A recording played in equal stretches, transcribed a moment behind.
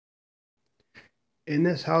In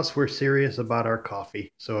this house, we're serious about our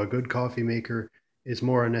coffee, so a good coffee maker is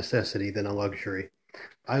more a necessity than a luxury.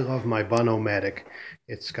 I love my Bunn-O-Matic.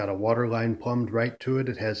 It's got a water line plumbed right to it.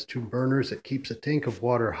 It has two burners. It keeps a tank of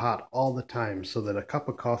water hot all the time so that a cup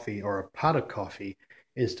of coffee or a pot of coffee,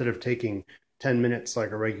 instead of taking 10 minutes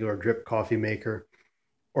like a regular drip coffee maker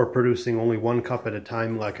or producing only one cup at a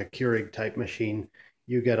time like a Keurig type machine,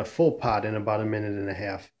 you get a full pot in about a minute and a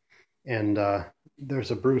half. And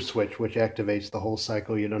there's a brew switch which activates the whole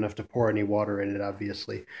cycle. You don't have to pour any water in it,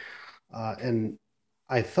 obviously. And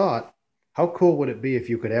I thought, how cool would it be if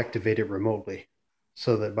you could activate it remotely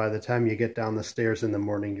so that by the time you get down the stairs in the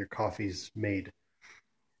morning, your coffee's made?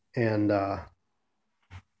 And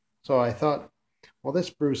so I thought, well,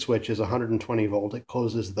 this brew switch is 120 volt. It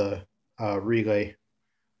closes the relay,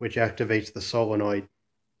 which activates the solenoid.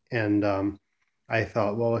 And I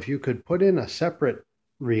thought, well, if you could put in a separate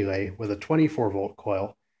relay with a 24 volt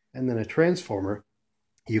coil and then a transformer,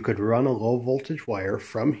 you could run a low voltage wire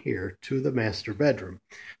from here to the master bedroom.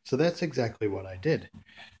 So that's exactly what I did.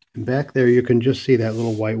 And back there you can just see that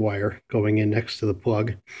little white wire going in next to the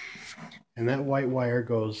plug. And that white wire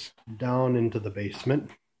goes down into the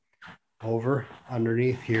basement, over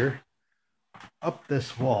underneath here, up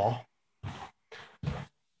this wall,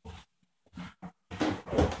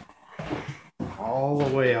 all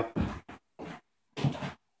the way up.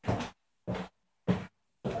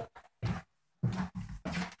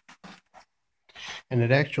 And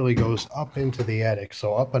it actually goes up into the attic,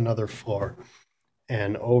 so up another floor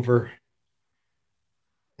and over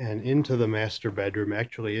and into the master bedroom,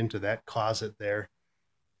 actually into that closet there,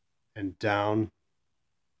 and down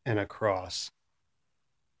and across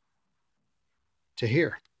to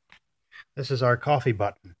here. This is our coffee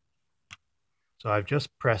button. So I've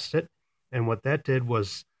just pressed it, and what that did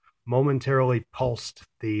was momentarily pulsed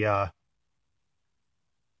the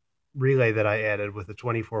relay that I added with the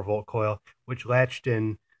 24 volt coil, which latched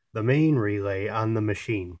in the main relay on the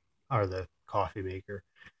machine, or the coffee maker.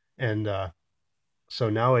 And so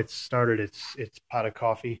now it's started its pot of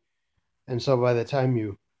coffee. And so by the time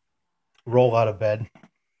you roll out of bed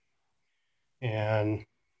and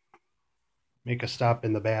make a stop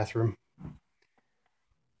in the bathroom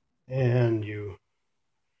and you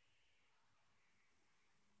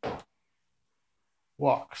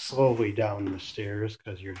walk slowly down the stairs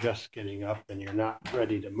because you're just getting up and you're not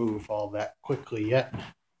ready to move all that quickly yet.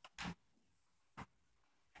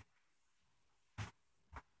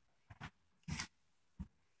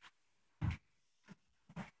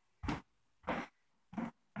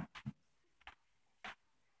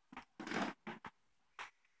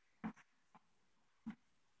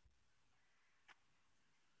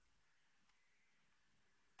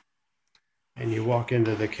 And you walk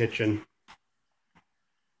into the kitchen.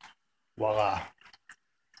 Voila.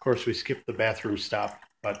 Of course, we skipped the bathroom stop,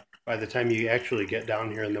 but by the time you actually get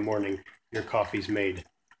down here in the morning, your coffee's made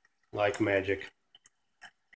like magic.